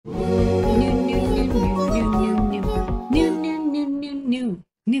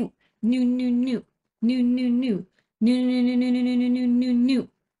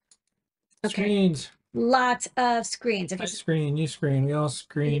Screens. Lots of screens. Okay. I screen, you screen. We all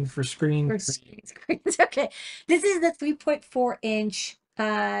screen for screen. Screens. Okay. This is the 3.4-inch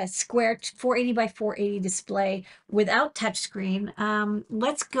square 480 by 480 display without touchscreen.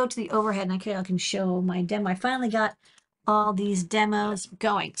 Let's go to the overhead and I can show my demo. I finally got all these demos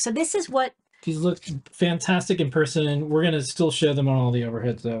going. So this is what these look fantastic in person. We're gonna still show them on all the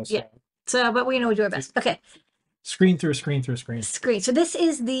overheads though. So. Yeah. So, but we know we do our best. Okay. Screen through screen through screen. So this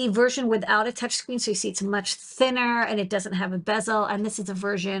is the version without a touch screen. So you see it's much thinner and it doesn't have a bezel. And this is a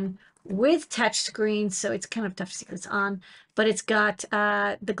version with touch screen. So it's kind of tough to see what's on, but it's got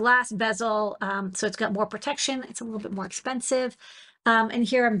the glass bezel. So it's got more protection. It's a little bit more expensive. And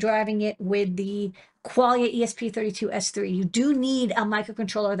here I'm driving it with the Qualia ESP32S3. You do need a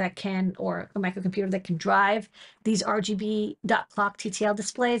microcontroller that can, or a microcomputer that can drive these RGB dot clock TTL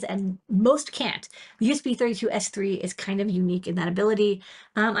displays, and most can't. The ESP32S3 is kind of unique in that ability.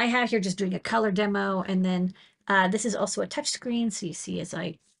 I have here just doing a color demo, and then this is also a touch screen. So you see as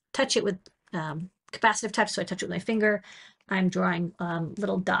I touch it with capacitive touch, so I touch it with my finger, I'm drawing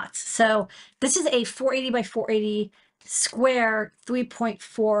little dots. So this is a 480 by 480 square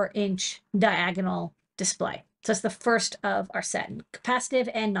 3.4-inch diagonal display. So it's the first of our set,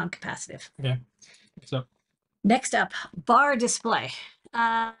 capacitive and non-capacitive. Okay. So next up, bar display.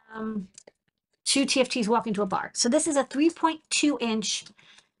 Two TFTs walking to a bar. So this is a 3.2-inch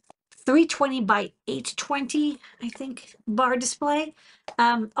 320 by 820, I think, bar display.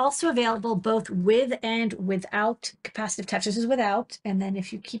 Also available both with and without capacitive touch. This is without, and then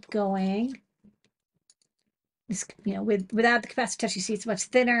if you keep going, this, without the capacitive touch, you see it's much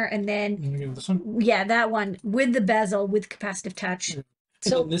thinner, and then this one? Yeah, that one with the bezel with capacitive touch.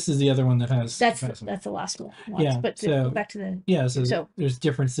 So this is the other one that has that's the last one. Yeah, but so back to the so there's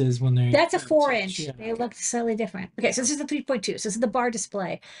differences when they. That's a 4-inch. Yeah. They look slightly different. Okay, so this is the 3.2. So this is the bar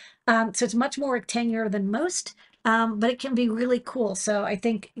display. So it's much more rectangular than most, but it can be really cool. So I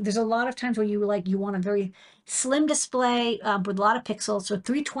think there's a lot of times where you want a very slim display with a lot of pixels. So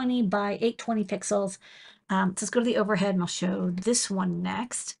 320 by 820 pixels. So let's go to the overhead and I'll show this one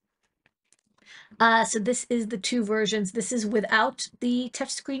next. So this is the two versions. This is without the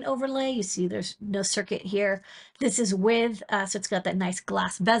touchscreen overlay. You see there's no circuit here. This is with, so it's got that nice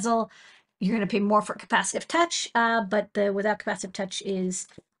glass bezel. You're going to pay more for capacitive touch, but the without capacitive touch is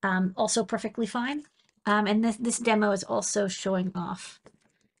also perfectly fine. And this demo is also showing off.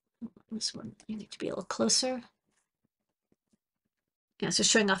 This one, you need to be a little closer. Yeah, so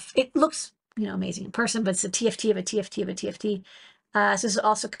showing off, it looks, amazing in person, but it's a TFT of a TFT of a TFT. So this is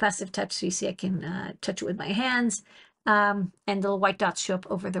also capacitive touch. So you see I can touch it with my hands, and the little white dots show up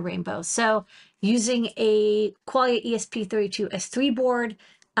over the rainbow. So using a Qualia ESP32S3 board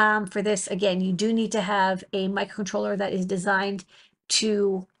for this, again, you do need to have a microcontroller that is designed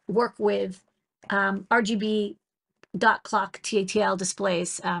to work with RGB dot clock TTL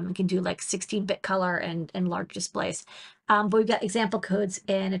displays. It can do like 16-bit color and large displays. But we've got example codes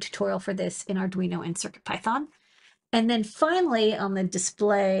and a tutorial for this in Arduino and CircuitPython. And then finally on the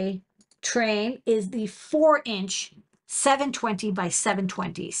display train is the 4-inch 720 by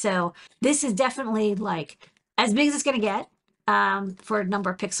 720. So this is definitely like as big as it's going to get for a number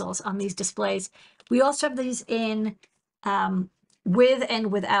of pixels on these displays. We also have these in with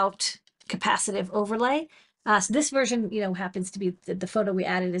and without capacitive overlay. So this version, happens to be the photo we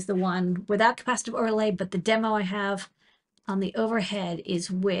added is the one without capacitive overlay, but the demo I have on the overhead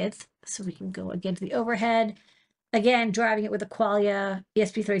is with. So we can go again to the overhead. Again, driving it with a Qualia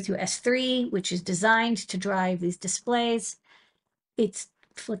ESP32S3, which is designed to drive these displays. It's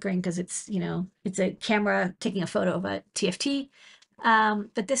flickering because it's, it's a camera taking a photo of a TFT.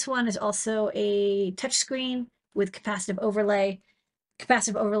 But this one is also a touchscreen with capacitive overlay.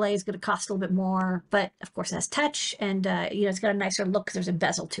 Capacitive overlay is going to cost a little bit more, but of course it has touch, and it's got a nicer look because there's a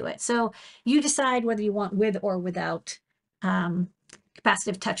bezel to it. So you decide whether you want with or without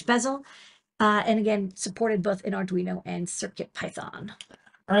capacitive touch bezel. And again, supported both in Arduino and CircuitPython.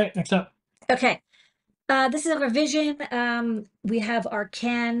 All right, next up. Okay, this is a revision. We have our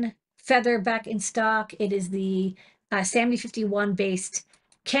CAN Feather back in stock. It is the SAMD51 based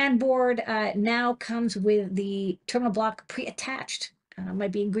CAN board. Now comes with the terminal block pre-attached.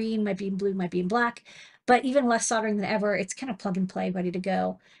 Might be in green, might be in blue, might be in black, but even less soldering than ever. It's kind of plug and play, ready to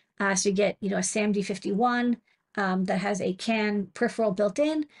go. So you get, a SAMD51 that has a CAN peripheral built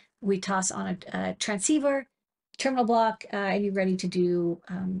in. We toss on a transceiver, terminal block, and you're ready to do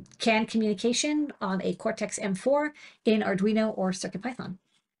CAN communication on a Cortex M4 in Arduino or CircuitPython.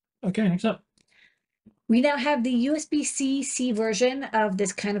 Okay, next up. We now have the USB-C version of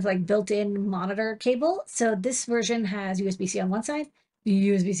this kind of like built-in monitor cable. So this version has USB-C on one side,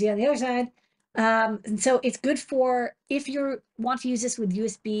 USB-C on the other side, And so it's good for if you want to use this with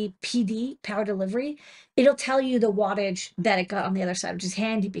USB PD power delivery, it'll tell you the wattage that it got on the other side, which is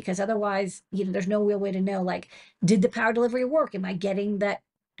handy because otherwise, there's no real way to know, like, did the power delivery work? Am I getting that,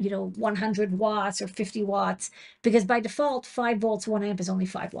 100 watts or 50 watts? Because by default, 5 volts, 1 amp is only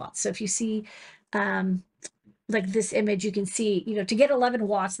 5 watts. So if you see, like this image, you can see, to get 11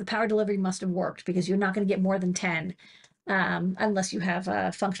 watts, the power delivery must have worked because you're not going to get more than 10 unless you have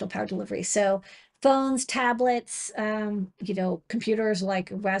a functional power delivery. So phones, tablets, computers like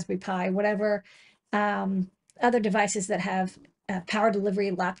Raspberry Pi, whatever, other devices that have power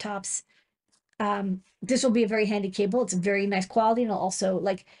delivery, laptops. This will be a very handy cable. It's a very nice quality, and also,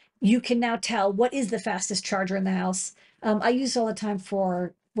 like, you can now tell what is the fastest charger in the house. I use it all the time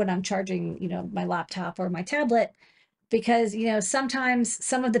for when I'm charging, my laptop or my tablet, because sometimes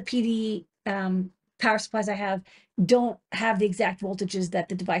some of the PD power supplies I have don't have the exact voltages that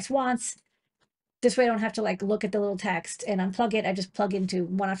the device wants. This way I don't have to like look at the little text and unplug it. I just plug into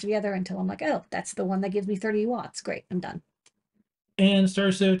one after the other until I'm like, oh, that's the one that gives me 30 watts. Great, I'm done. And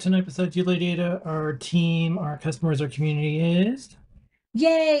Star, so tonight, besides you, Lady Ada, our team, our customers, our community is.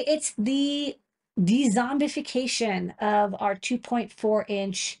 Yay, it's the zombification of our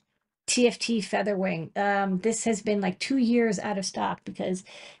 2.4-inch TFT FeatherWing. This has been like 2 years out of stock because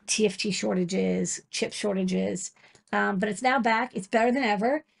TFT shortages, chip shortages. But it's now back. It's better than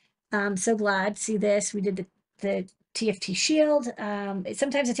ever. I'm so glad to see this. We did the TFT Shield.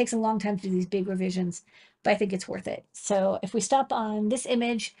 Sometimes it takes a long time to do these big revisions, but I think it's worth it. So if we stop on this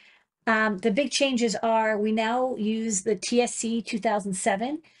image, the big changes are we now use the TSC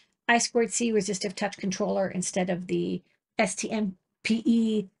 2007 I2C resistive touch controller instead of the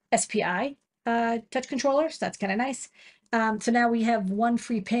STMPE SPI touch controller. So that's kind of nice. So now we have one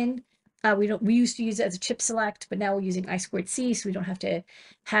free pin. We used to use it as a chip select, but now we're using I2C, so we don't have to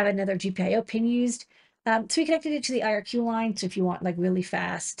have another GPIO pin used. So we connected it to the IRQ line. So if you want like really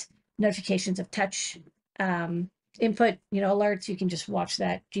fast notifications of touch input, alerts, you can just watch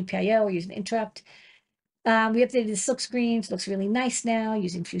that GPIO or use an interrupt. We updated the silk screen. It looks really nice now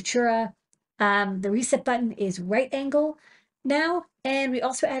using Futura. The reset button is right angle now, and we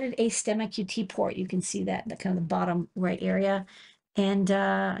also added a STEM QT port. You can see that, kind of the bottom right area. And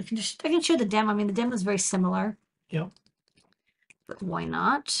I can show the demo. I mean, the demo is very similar. Yep. But why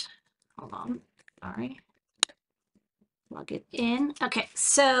not? Hold on. Sorry. Plug it in. Okay,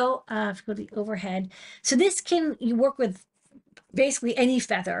 so if we go to the overhead. So this you work with basically any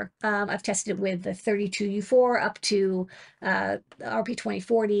feather. I've tested it with the 32U4 up to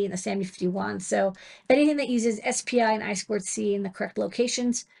RP2040 and the SAMU 51. So anything that uses SPI and I2C in the correct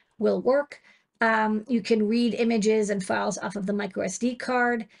locations will work. You can read images and files off of the micro SD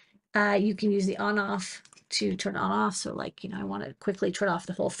card. You can use the on-off to turn on-off. So like, I want to quickly turn off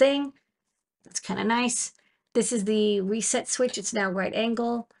the whole thing. That's kind of nice. This is the reset switch. It's now right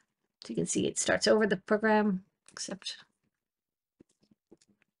angle. So you can see it starts over the program, except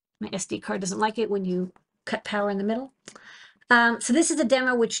my SD card doesn't like it when you cut power in the middle. So this is a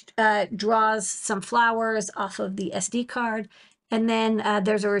demo which draws some flowers off of the SD card. And then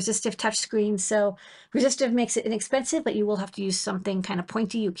there's a resistive touch screen. So resistive makes it inexpensive, but you will have to use something kind of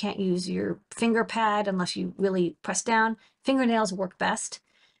pointy. You can't use your finger pad unless you really press down. Fingernails work best.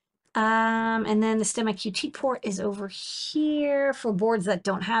 And then the STEM QT port is over here for boards that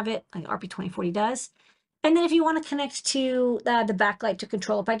don't have it, like RP2040 does. And then if you want to connect to the backlight to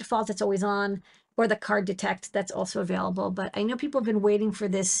control it, by default, it's always on, or the card detect, that's also available. But I know people have been waiting for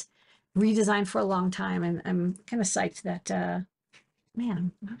this redesign for a long time, and I'm kind of psyched that,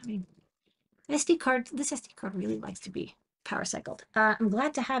 man, I mean, this SD card really likes to be power cycled. I'm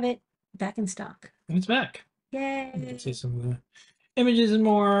glad to have it back in stock. And it's back. Yay! You can see some of the images and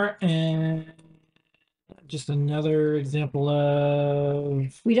more, and just another example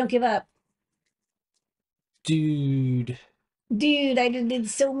of We don't give up. Dude. I did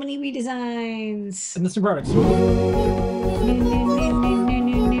so many redesigns. And the new products.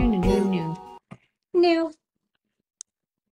 New.